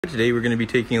Today we're going to be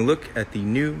taking a look at the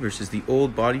new versus the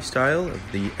old body style of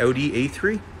the Audi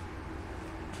A3.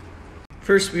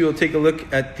 First we will take a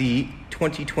look at the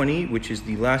 2020, which is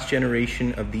the last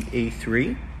generation of the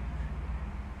A3.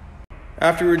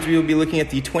 Afterwards we will be looking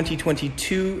at the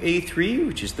 2022 A3,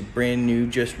 which is the brand new,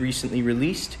 just recently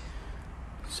released.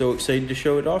 So excited to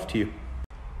show it off to you.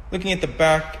 Looking at the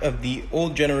back of the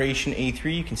old generation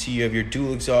A3, you can see you have your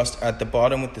dual exhaust at the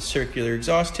bottom with the circular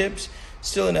exhaust tips.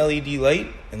 Still an LED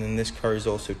light, and then this car is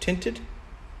also tinted.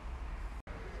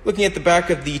 Looking at the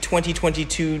back of the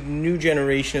 2022 new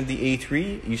generation of the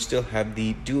A3, you still have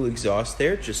the dual exhaust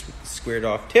there, just with the squared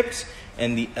off tips,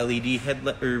 and the LED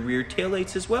rear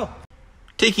taillights as well.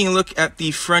 Taking a look at the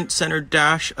front center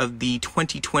dash of the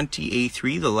 2020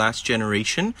 A3, the last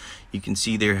generation, you can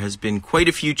see there has been quite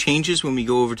a few changes when we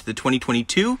go over to the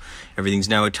 2022. Everything's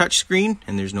now a touch screen,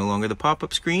 and there's no longer the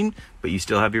pop-up screen, but you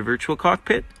still have your virtual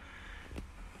cockpit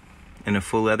and a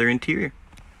full leather interior.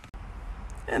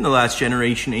 And the last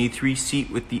generation A3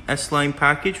 seat with the S-Line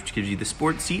package, which gives you the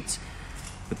sport seats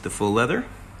with the full leather.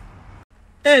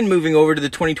 And moving over to the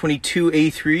 2022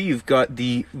 A3, you've got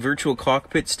the virtual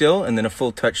cockpit still, and then a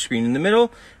full touchscreen in the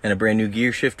middle, and a brand new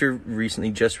gear shifter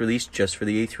recently just released just for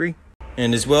the A3.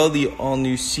 And as well, the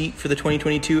all-new seat for the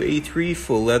 2022 A3,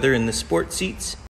 full leather in the sport seats.